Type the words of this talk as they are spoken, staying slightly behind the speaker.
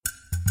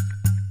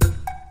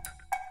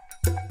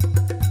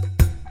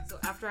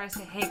after I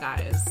say, hey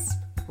guys,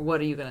 what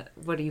are you gonna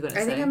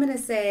say? I think I'm gonna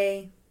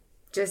say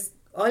just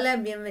hola,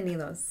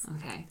 bienvenidos.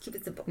 Okay. Keep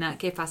it simple. Not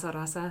que pasa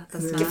raza.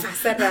 That's Que not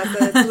pasa, raza?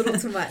 That's a little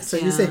too much. So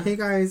you say, hey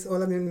guys,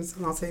 hola, bienvenidos,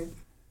 and I'll say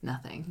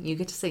nothing. You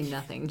get to say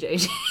nothing,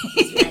 JJ.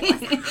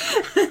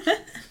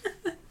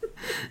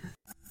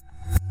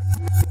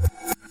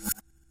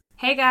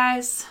 Hey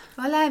guys.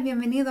 Hola,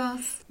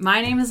 bienvenidos.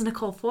 My name is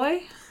Nicole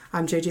Foy.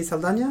 I'm JJ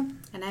Saldaña.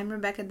 And I'm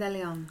Rebecca De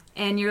León.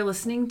 And you're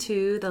listening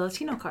to the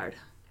Latino Card.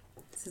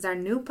 This is our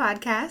new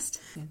podcast.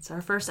 It's our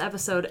first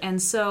episode.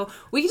 And so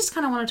we just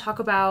kind of want to talk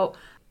about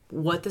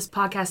what this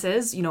podcast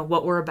is,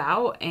 what we're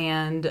about,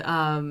 and,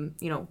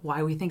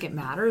 why we think it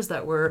matters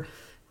that we're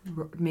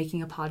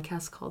making a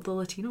podcast called the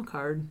Latino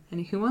Card.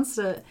 And who wants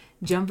to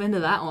jump into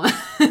that one?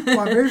 Well,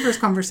 our very first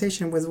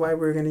conversation was why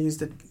we were going to use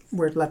the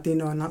word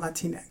Latino and not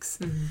Latinx.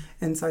 Mm-hmm.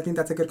 And so I think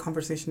that's a good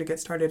conversation to get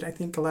started. I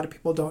think a lot of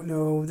people don't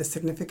know the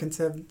significance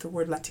of the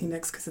word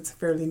Latinx because it's a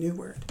fairly new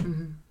word.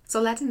 Mm-hmm.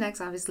 So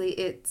Latinx, obviously,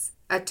 it's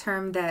a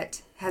term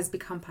that has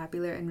become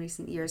popular in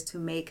recent years to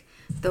make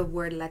the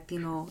word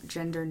Latino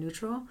gender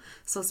neutral.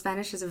 So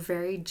Spanish is a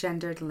very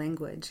gendered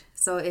language.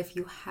 So if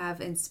you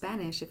have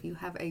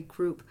a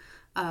group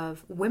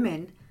of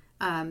women,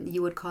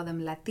 you would call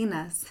them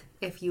Latinas.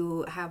 If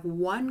you have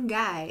one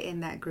guy in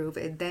that group,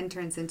 it then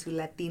turns into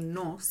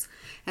Latinos.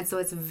 And so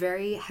it's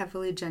very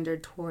heavily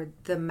gendered toward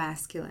the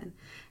masculine.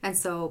 And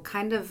so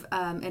kind of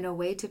in a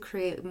way to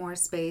create more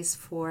space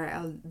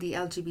for the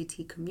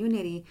LGBT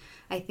community,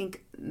 I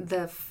think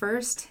the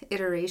first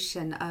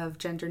iteration of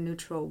gender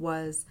neutral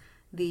was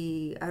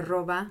the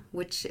arroba,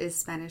 which is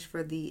Spanish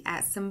for the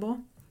 @ symbol.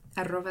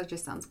 Arroba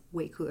just sounds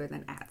way cooler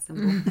than @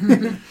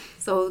 symbol.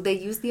 So they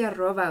use the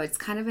arroba. It's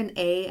kind of an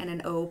A and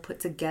an O put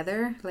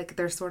together. Like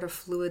they're sort of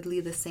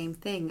fluidly the same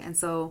thing. And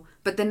so,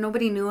 but then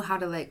nobody knew how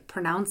to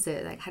pronounce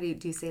it. Like how do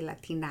you say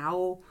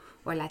Latinao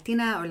or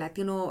Latina or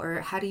Latino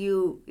or how do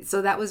you,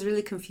 so that was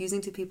really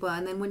confusing to people.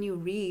 And then when you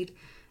read,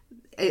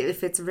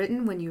 if it's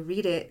written, when you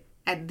read it,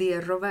 the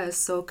arroba is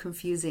so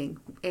confusing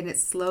and it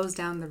slows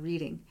down the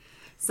reading.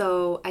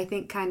 So I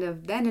think kind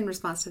of then in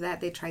response to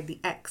that, they tried the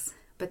X.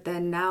 But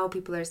then now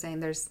people are saying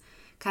there's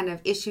kind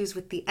of issues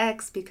with the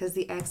X because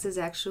the X is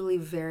actually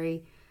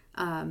very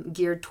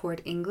geared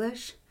toward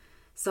English.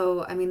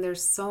 So, I mean,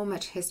 there's so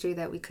much history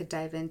that we could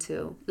dive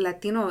into.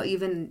 Latino,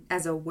 even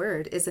as a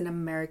word, is an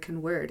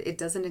American word. It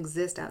doesn't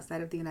exist outside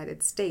of the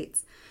United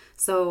States.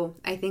 So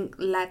I think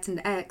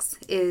Latinx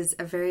is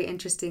a very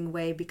interesting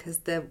way because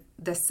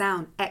the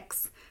sound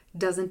X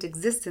doesn't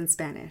exist in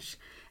Spanish.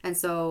 And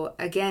so,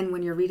 again,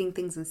 when you're reading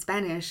things in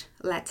Spanish,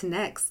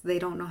 Latinx, they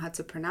don't know how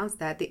to pronounce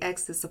that. The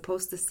X is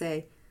supposed to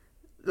say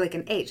like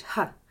an H,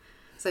 huh.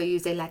 So you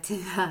say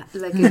Latina,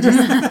 like it just,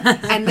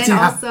 and then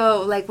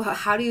also,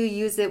 how do you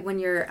use it when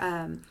you're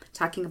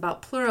talking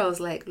about plurals,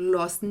 like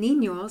los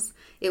niños,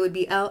 it would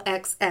be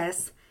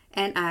LXS,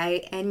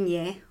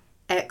 NINY,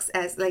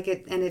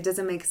 XS, and it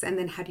doesn't make sense. And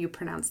then how do you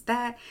pronounce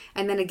that?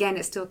 And then again,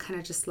 it still kind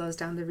of just slows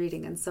down the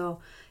reading. And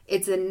so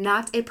it's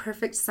not a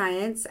perfect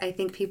science. I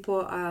think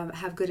people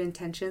have good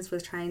intentions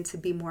with trying to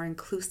be more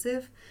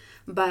inclusive,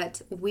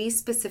 but we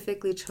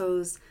specifically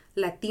chose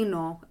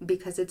Latino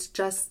because it's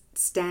just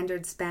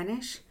standard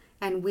Spanish.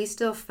 And we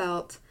still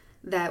felt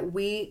that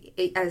we,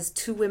 as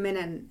two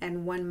women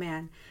and one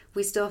man,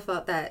 we still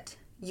felt that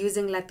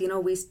using Latino,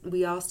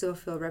 we all still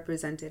feel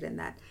represented in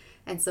that.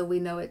 And so we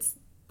know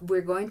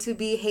we're going to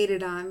be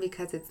hated on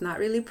because it's not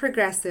really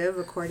progressive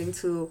according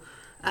to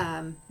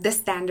the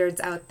standards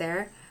out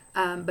there.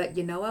 But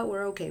you know what?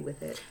 We're okay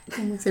with it.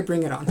 And we say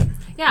bring it on.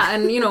 Yeah,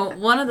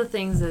 and one of the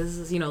things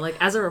is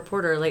as a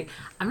reporter,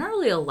 I'm not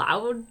really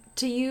allowed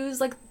to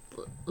use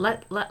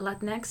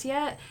Latinx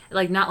yet.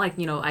 Not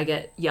I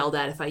get yelled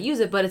at if I use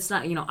it, but it's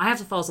not, I have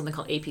to follow something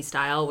called AP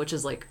style, which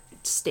is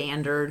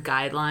standard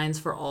guidelines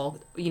for all,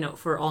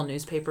 for all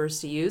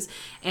newspapers to use.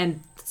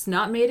 And it's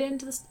not made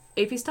into the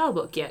AP style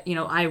book yet.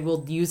 I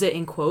will use it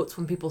in quotes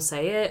when people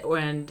say it,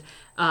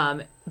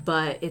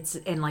 but it's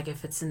in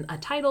if it's in a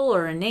title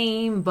or a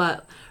name.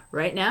 But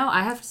right now,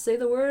 I have to say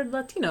the word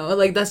Latino.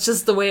 That's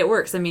just the way it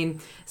works. I mean,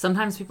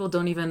 sometimes people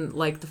don't even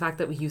like the fact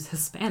that we use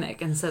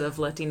Hispanic instead of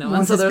Latino. Well,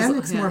 and so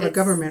Hispanic's more of a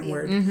government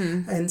word,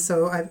 mm-hmm. and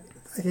so I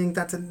think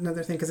that's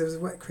another thing because it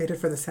was created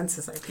for the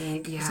census, I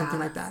think, or something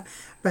like that.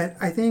 But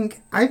I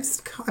think I've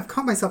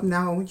caught myself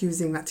now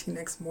using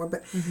Latinx more,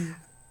 but mm-hmm.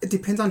 it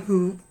depends on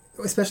who.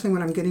 Especially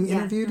when I'm getting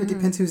interviewed, mm-hmm. it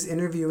depends who's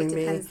interviewing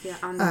me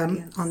on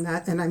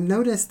that. And I've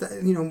noticed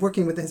that,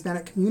 working with the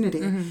Hispanic community,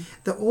 mm-hmm.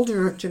 the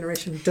older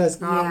generation does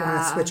not want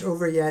to switch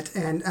over yet.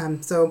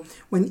 And so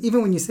when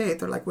you say it,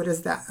 they're like, "What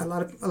is that?" A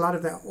lot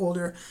of the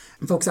older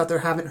folks out there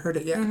haven't heard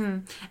it yet. Mm-hmm.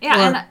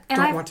 Yeah,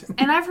 don't want to.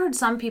 And I've heard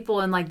some people,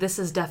 and this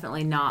is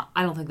definitely not.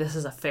 I don't think this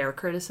is a fair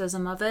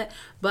criticism of it.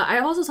 But I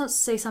also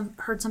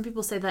heard some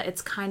people say that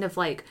it's kind of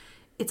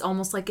it's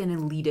almost like an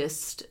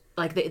elitist.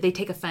 They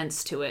take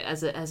offense to it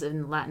as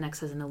in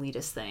Latinx as an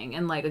elitist thing.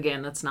 And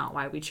again, that's not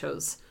why we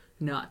chose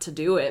not to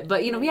do it.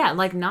 But, yeah,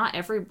 like not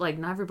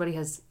everybody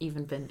has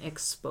even been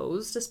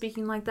exposed to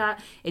speaking like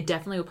that. It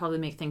definitely would probably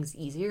make things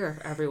easier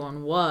if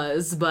everyone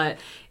was, but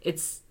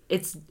it's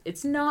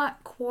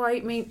not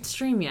quite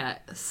mainstream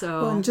yet.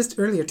 So, well, and just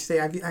earlier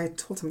today, I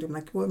told somebody, I'm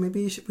like, well,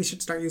 maybe we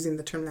should start using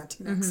the term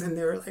Latinx, and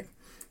they were like,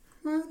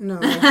 what? No.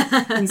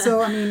 And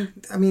so,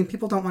 I mean,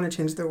 people don't want to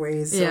change their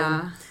ways. So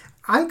yeah.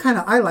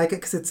 I like it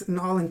because it's an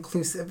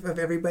all-inclusive of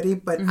everybody,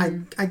 but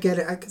I get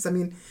it because,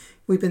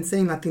 we've been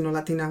saying Latino,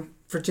 Latina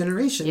for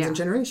generations and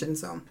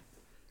generations. So,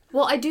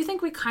 well, I do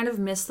think we kind of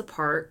missed the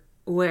part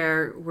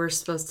where we're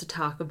supposed to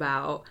talk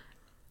about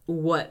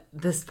what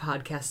this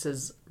podcast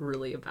is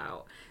really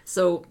about.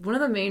 So one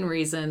of the main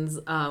reasons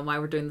why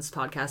we're doing this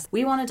podcast,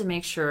 we wanted to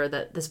make sure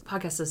that this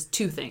podcast does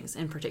two things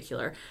in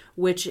particular,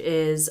 which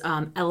is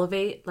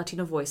elevate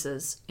Latino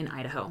voices in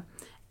Idaho,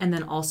 and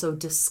then also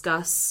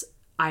discuss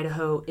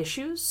Idaho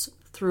issues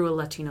through a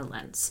Latino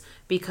lens,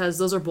 because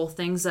those are both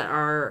things that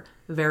are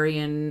very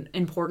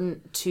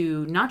important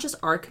to not just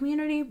our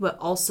community, but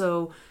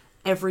also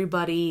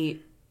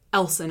everybody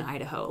else in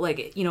Idaho.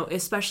 Like,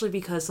 especially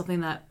because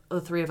something that the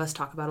three of us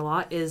talk about a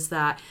lot is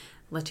that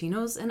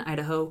Latinos in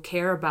Idaho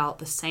care about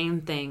the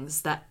same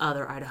things that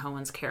other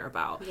Idahoans care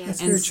about.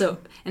 Yes.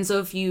 And so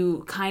if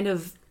you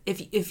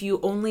if you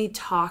only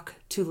talk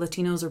to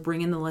Latinos or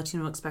bring in the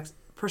Latino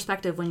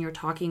perspective when you're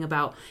talking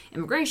about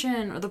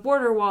immigration or the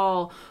border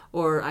wall,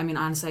 or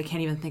honestly, I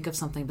can't even think of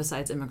something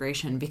besides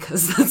immigration,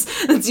 because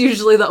that's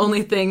usually the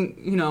only thing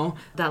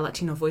that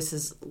Latino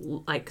voices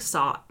like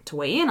sought to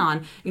weigh in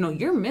on.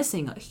 You're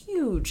missing a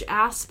huge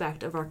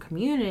aspect of our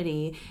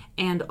community,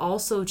 and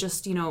also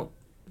just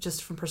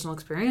from personal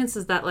experience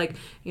is that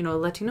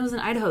Latinos in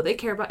Idaho, they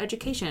care about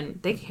education,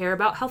 they care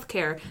about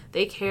healthcare,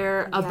 they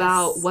care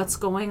about what's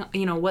going,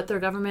 what their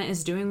government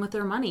is doing with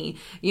their money,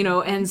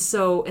 and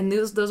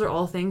those are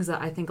all things that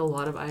I think a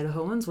lot of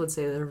Idahoans would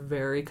say they're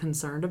very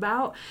concerned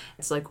about.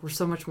 It's like, we're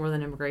so much more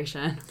than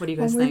immigration. What do you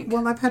guys think?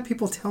 Well, I've had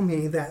people tell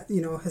me that,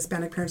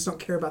 Hispanic parents don't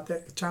care about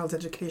their child's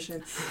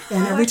education.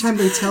 And every time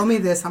they tell me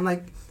this, I'm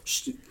like,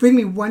 bring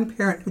me one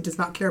parent who does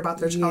not care about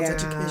their child's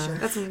education.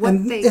 That's what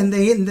and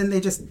then they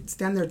just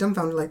stand there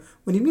dumbfounded, like,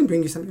 what do you mean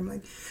bring you something? I'm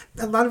like,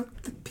 a lot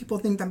of people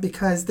think that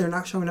because they're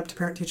not showing up to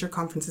parent-teacher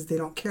conferences, they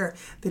don't care.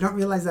 They don't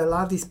realize that a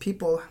lot of these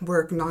people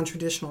work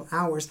non-traditional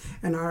hours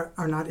and are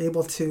not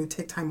able to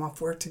take time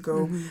off work to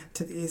go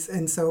to these.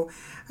 And so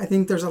I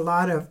think there's a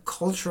lot of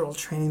cultural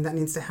training that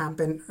needs to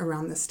happen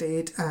around the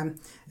state.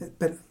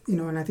 But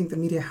and I think the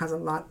media has a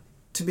lot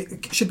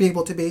should be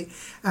able to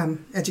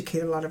educate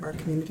a lot of our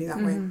community that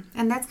way.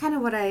 And that's kind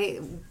of what I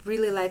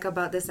really like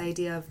about this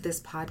idea of this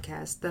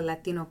podcast, the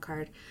Latino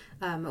Card.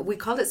 We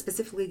called it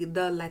specifically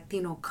the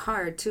Latino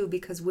Card too,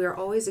 because we're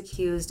always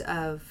accused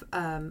of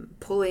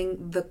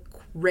pulling the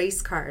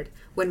race card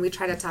when we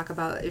try to talk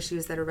about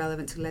issues that are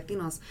relevant to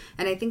Latinos.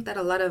 And I think that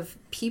a lot of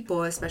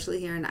people, especially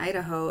here in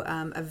Idaho,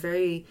 a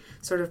very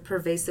sort of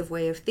pervasive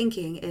way of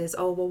thinking is,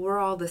 oh, well, we're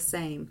all the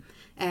same.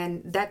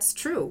 And that's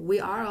true.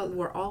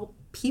 We're all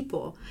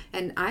people,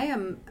 and I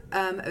am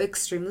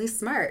extremely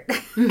smart,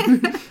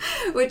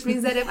 which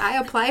means that if I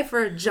apply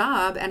for a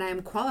job and I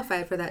am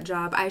qualified for that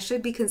job, I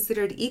should be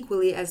considered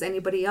equally as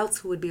anybody else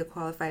who would be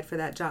qualified for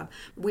that job.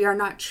 We are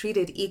not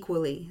treated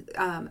equally,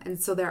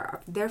 and so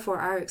therefore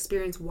our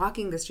experience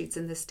walking the streets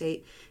in this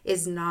state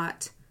is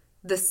not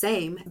the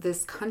same.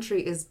 This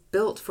country is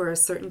built for a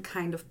certain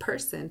kind of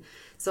person.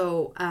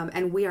 So,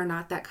 and we are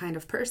not that kind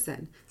of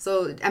person.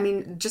 So,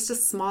 just a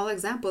small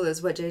example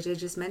is what JJ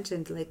just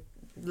mentioned. Like,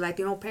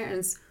 Latino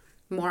parents,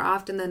 more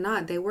often than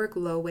not, they work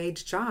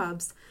low-wage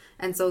jobs.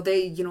 And so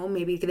they,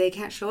 maybe they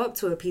can't show up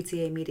to a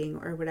PTA meeting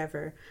or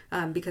whatever,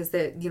 because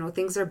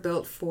things are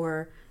built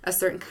for a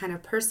certain kind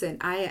of person.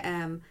 I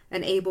am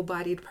an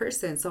able-bodied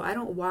person, so I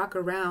don't walk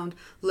around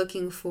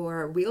looking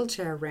for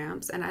wheelchair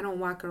ramps, and I don't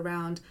walk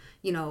around,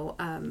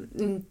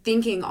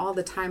 thinking all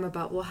the time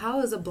about, well,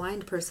 how is a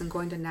blind person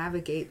going to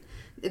navigate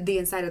the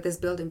inside of this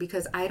building?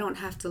 Because I don't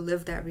have to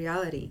live that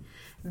reality.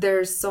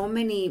 There's so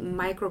many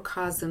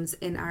microcosms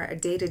in our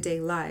day-to-day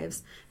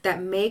lives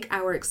that make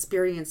our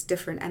experience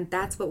different, and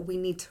that's what we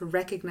need to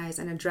recognize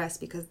and address,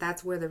 because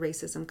that's where the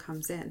racism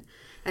comes in.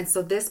 And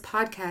so this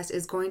podcast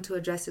is going to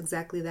address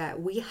exactly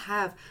that. We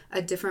have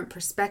a different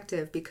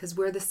perspective because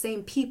we're the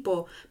same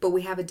people, but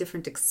we have a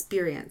different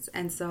experience.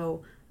 And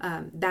so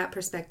that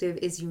perspective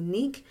is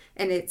unique,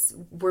 and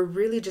we're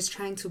really just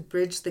trying to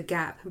bridge the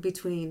gap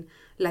between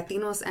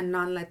Latinos and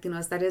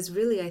non-Latinos. That is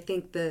really, I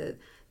think, the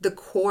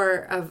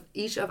core of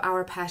each of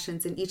our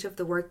passions and each of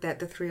the work that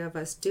the three of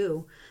us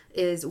do.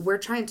 Is we're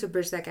trying to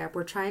bridge that gap.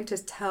 We're trying to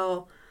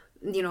tell,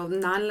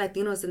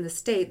 non-Latinos in the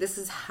state, this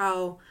is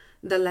how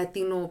the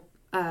Latino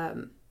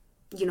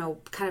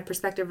kind of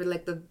perspective, or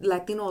like the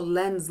Latino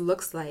lens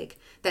looks like,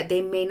 that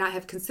they may not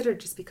have considered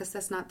just because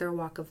that's not their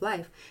walk of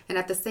life. And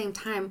at the same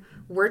time,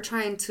 we're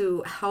trying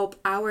to help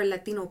our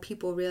Latino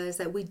people realize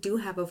that we do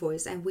have a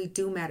voice and we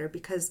do matter,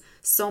 because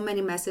so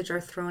many messages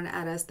are thrown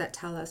at us that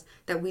tell us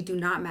that we do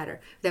not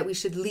matter, that we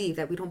should leave,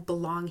 that we don't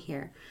belong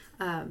here.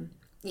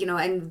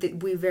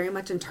 we very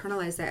much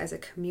internalize that as a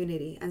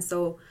community. And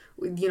so,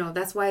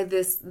 that's why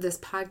this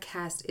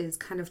podcast is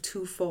kind of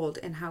twofold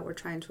in how we're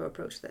trying to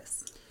approach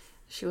this.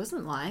 She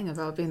wasn't lying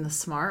about being the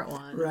smart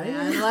one, right?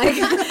 Man. Like,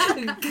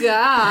 gosh,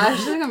 I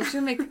think I'm just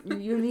gonna make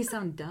you and me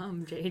sound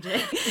dumb,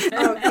 JJ.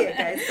 Okay,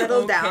 guys,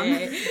 settle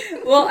down.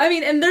 Well, I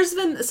mean, and there's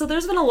been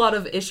a lot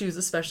of issues,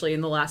 especially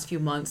in the last few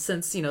months,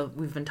 since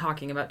we've been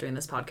talking about doing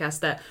this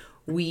podcast, that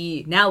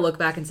we now look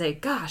back and say,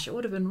 gosh, it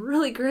would have been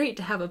really great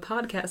to have a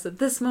podcast at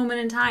this moment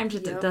in time to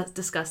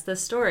discuss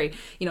this story.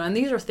 And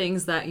these are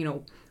things that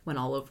went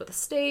all over the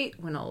state,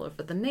 went all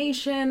over the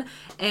nation,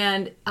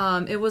 and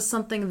it was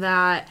something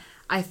that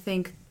I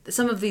think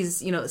some of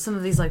these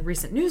like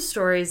recent news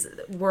stories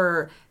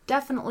were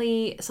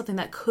definitely something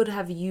that could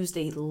have used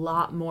a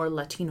lot more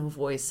Latino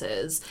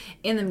voices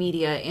in the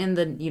media, in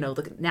the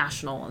the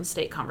national and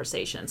state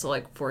conversation. So,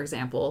 like, for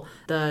example,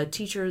 the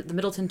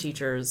Middleton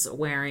teachers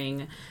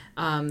wearing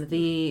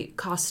the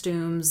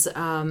costumes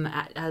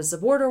as a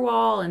border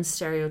wall and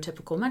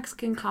stereotypical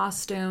Mexican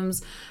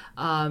costumes.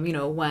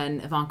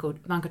 When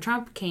Ivanka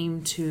Trump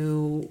came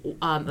to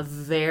a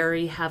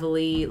very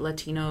heavily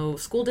Latino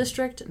school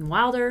district in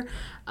Wilder,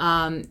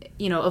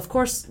 of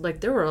course, like,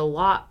 there were a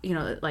lot,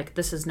 like,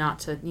 this is not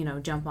to,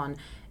 jump on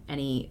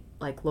any,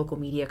 like, local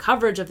media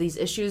coverage of these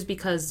issues,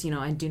 because,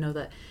 I do know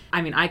that,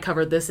 I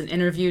covered this and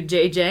interviewed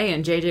JJ,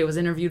 and JJ was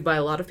interviewed by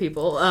a lot of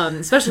people,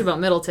 especially about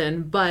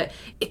Middleton, but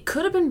it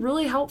could have been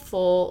really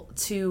helpful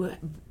to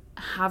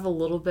have a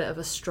little bit of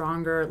a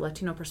stronger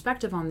Latino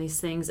perspective on these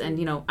things. And,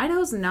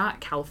 Idaho's not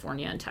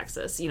California and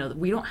Texas.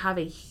 We don't have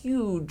a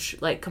huge,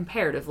 like,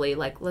 comparatively,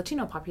 like,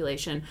 Latino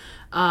population,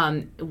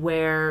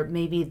 where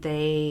maybe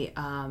they,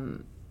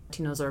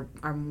 Latinos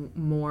are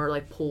more,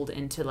 like, pulled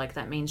into, like,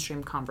 that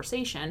mainstream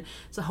conversation.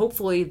 So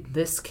hopefully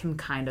this can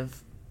kind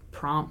of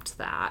prompt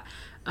that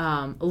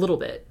a little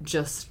bit.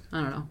 Just,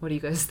 I don't know. What do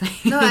you guys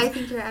think? No, I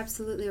think you're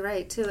absolutely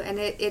right, too. And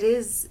it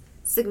is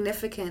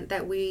significant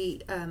that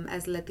we,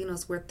 as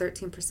Latinos, we're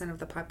 13% of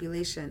the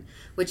population,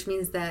 which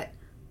means that,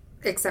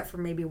 except for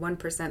maybe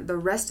 1%, the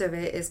rest of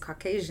it is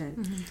Caucasian.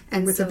 Mm-hmm.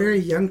 And it's a very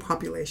young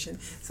population.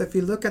 So if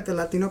you look at the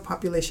Latino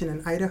population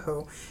in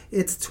Idaho,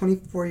 it's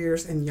 24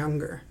 years and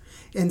younger.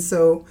 And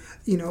so,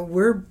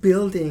 we're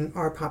building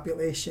our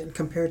population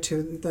compared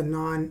to the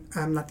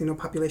non-Latino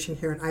population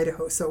here in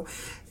Idaho. So,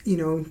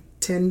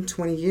 10,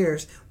 20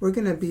 years, we're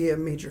going to be a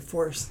major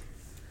force.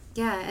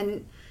 Yeah,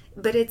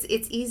 but it's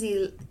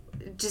easy,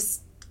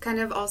 just kind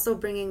of also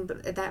bringing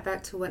that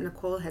back to what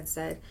Nicole had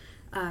said.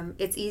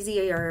 It's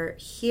easier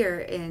here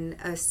in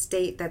a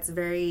state that's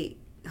very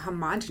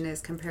homogenous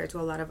compared to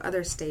a lot of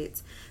other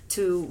states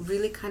to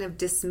really kind of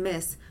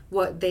dismiss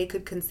what they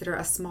could consider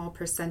a small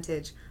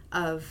percentage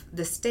of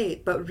the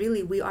state, but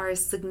really we are a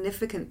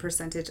significant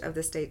percentage of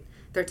the state.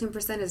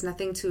 13% is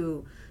nothing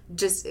to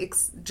just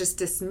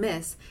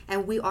dismiss,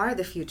 and we are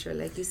the future,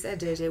 like you said,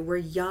 JJ. We're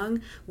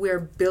young, we're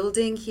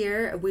building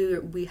here,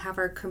 we have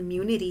our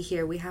community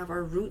here, we have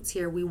our roots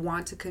here, we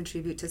want to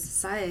contribute to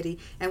society,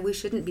 and we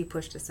shouldn't be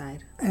pushed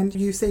aside. And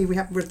you say we're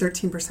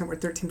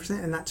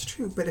 13%, and that's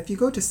true. But if you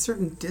go to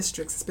certain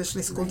districts,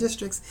 especially school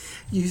districts,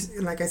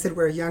 like I said,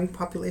 we're a young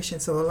population,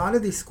 so a lot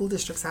of these school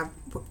districts have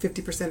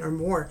 50% or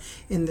more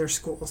in their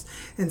schools,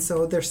 and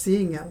so they're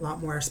seeing it a lot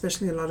more,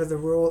 especially a lot of the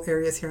rural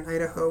areas here in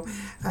Idaho.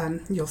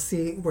 You'll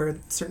see where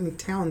certain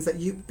towns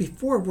that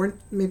before weren't,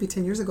 maybe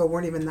 10 years ago,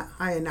 weren't even that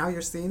high, and now you're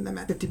seeing them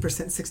at 50%,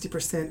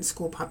 60%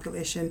 school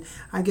population.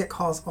 I get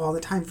calls all the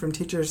time from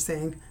teachers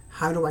saying,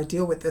 how do I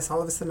deal with this?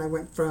 All of a sudden I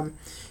went from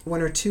 1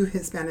 or 2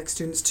 Hispanic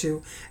students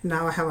to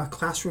now I have a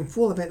classroom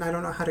full of it, and I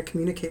don't know how to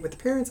communicate with the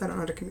parents. I don't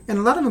know how to and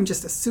a lot of them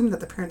just assume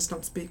that the parents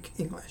don't speak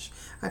English.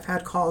 I've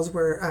had calls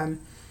where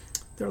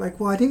they're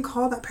like, well, I didn't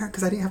call that parent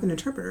because I didn't have an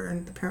interpreter,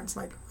 and the parent's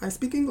like, I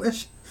speak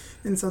English,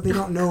 and so they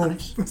don't know.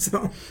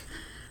 So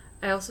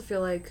I also feel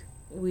like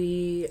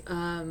we,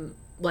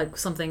 like,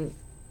 something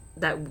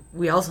that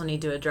we also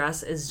need to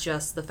address is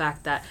just the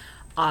fact that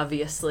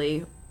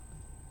obviously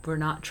we're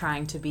not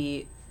trying to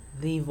be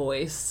the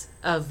voice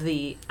of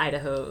the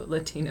Idaho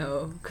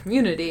Latino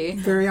community.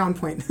 Very on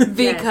point.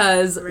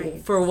 Because yes,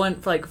 right. for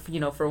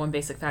one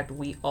basic fact,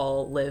 we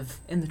all live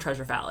in the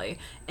Treasure Valley,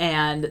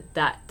 and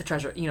that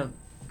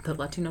the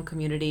Latino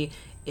community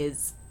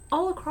is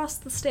all across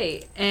the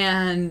state,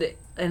 and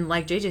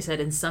like JJ said,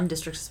 in some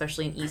districts,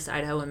 especially in East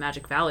Idaho and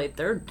Magic Valley,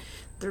 they're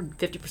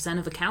 50%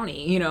 of a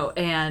county,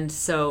 and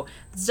so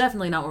it's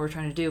definitely not what we're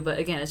trying to do. But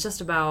again, it's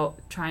just about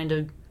trying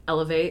to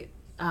elevate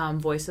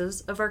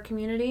voices of our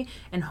community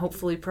and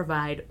hopefully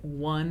provide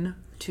 1,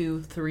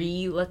 2,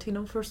 3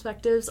 Latino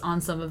perspectives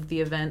on some of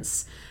the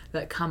events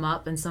that come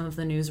up and some of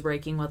the news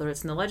breaking, whether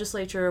it's in the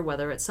legislature,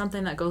 whether it's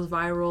something that goes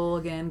viral,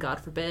 again, God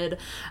forbid,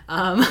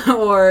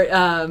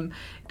 or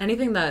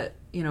anything that,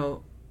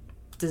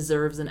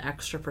 deserves an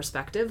extra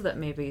perspective that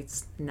maybe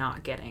it's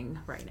not getting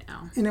right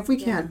now. And if we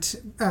can't,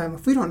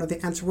 if we don't know the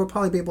answer, we'll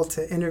probably be able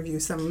to interview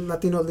some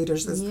Latino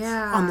leaders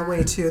on the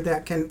way too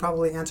that can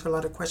probably answer a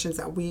lot of questions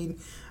that we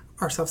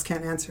ourselves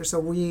can't answer. So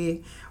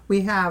we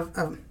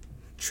have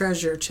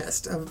treasure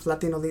chest of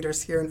Latino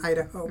leaders here in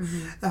Idaho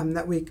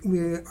that we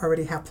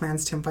already have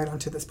plans to invite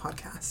onto this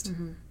podcast.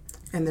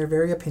 And they're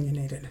very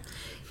opinionated.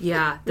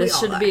 Yeah, this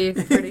should be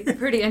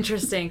pretty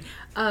interesting.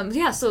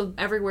 So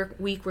every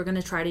week we're going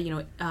to try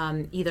to,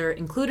 either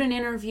include an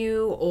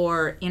interview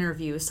or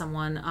interview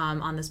someone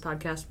on this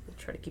podcast. We'll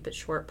try to keep it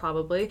short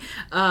probably,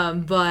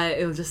 but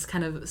it'll just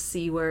kind of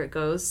see where it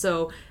goes.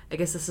 So I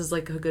guess this is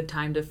like a good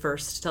time to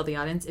first tell the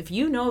audience, if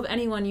you know of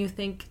anyone you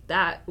think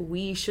that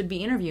we should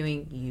be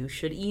interviewing, you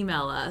should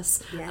email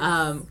us.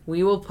 Yes.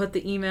 We will put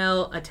the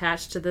email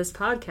attached to this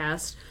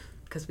podcast,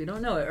 because we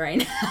don't know it right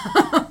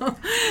now.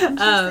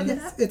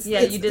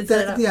 You did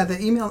set it up. Yeah,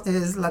 the email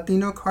is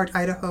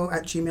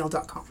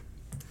latinocardidaho@gmail.com.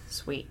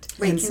 Sweet.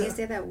 Wait, can you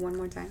say that one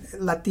more time?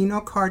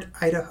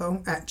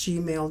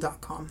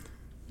 latinocardidaho@gmail.com.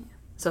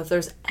 So if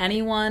there's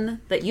anyone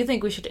that you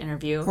think we should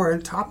interview, or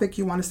a topic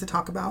you want us to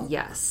talk about,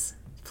 yes,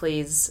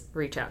 please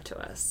reach out to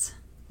us.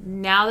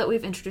 Now that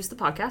we've introduced the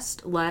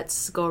podcast,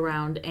 let's go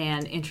around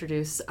and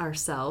introduce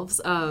ourselves.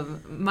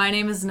 My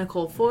name is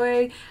Nicole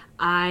Foy.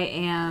 I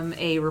am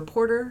a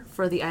reporter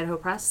for the Idaho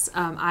Press.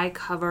 I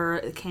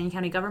cover Canyon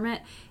County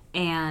government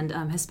and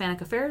Hispanic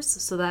affairs.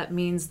 So that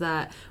means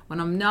that when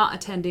I'm not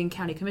attending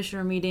county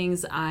commissioner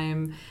meetings,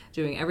 I'm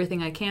doing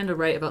everything I can to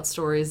write about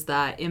stories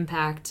that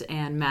impact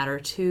and matter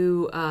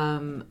to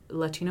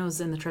Latinos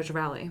in the Treasure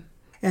Valley.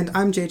 And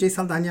I'm JJ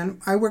Saldaña.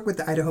 I work with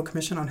the Idaho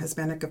Commission on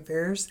Hispanic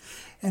Affairs,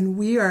 and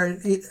we are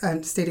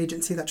a state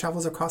agency that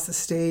travels across the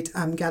state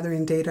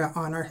gathering data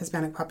on our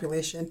Hispanic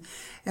population.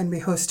 And we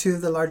host two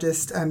of the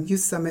largest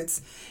youth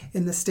summits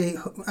in the state,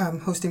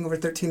 hosting over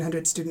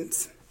 1,300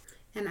 students.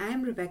 And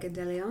I'm Rebecca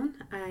De León.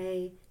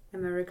 I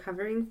am a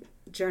recovering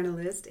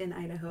journalist in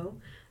Idaho.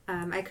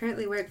 I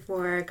currently work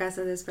for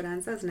Casa de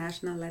Esperanza's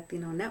National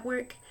Latino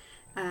Network.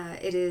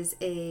 It is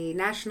a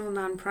national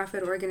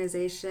nonprofit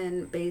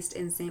organization based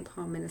in St.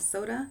 Paul,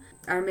 Minnesota.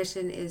 Our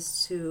mission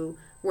is to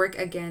work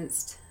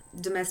against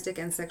domestic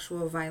and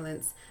sexual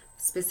violence,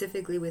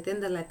 specifically within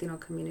the Latino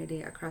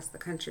community across the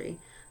country.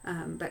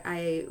 But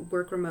I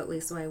work remotely,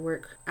 so I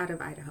work out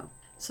of Idaho.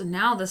 So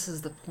now this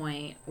is the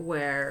point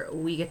where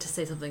we get to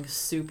say something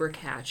super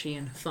catchy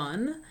and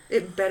fun.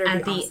 It better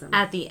be awesome.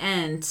 At the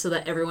end, so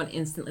that everyone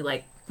instantly,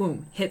 like,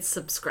 boom, hit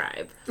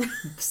subscribe.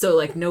 So,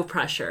 like, no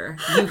pressure.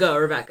 You go,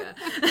 Rebecca.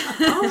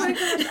 Oh my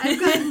gosh, I've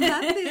got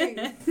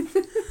nothing.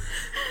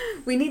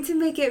 We need to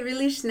make it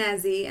really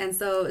snazzy, and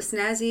so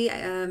snazzy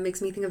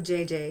makes me think of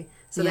JJ.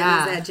 So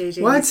that means that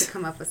JJ needs to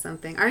come up with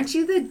something. Aren't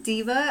you the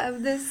diva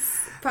of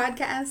this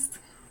podcast?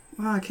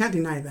 Well, I can't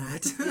deny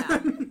that.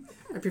 Yeah.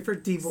 I prefer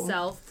Devo.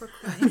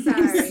 Self-proclaimed.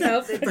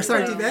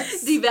 Sorry.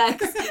 D-Vex?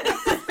 D-Vex.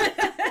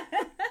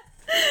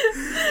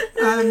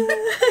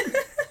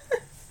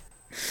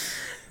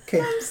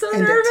 Okay. I'm so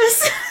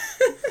nervous.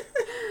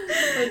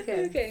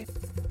 Okay.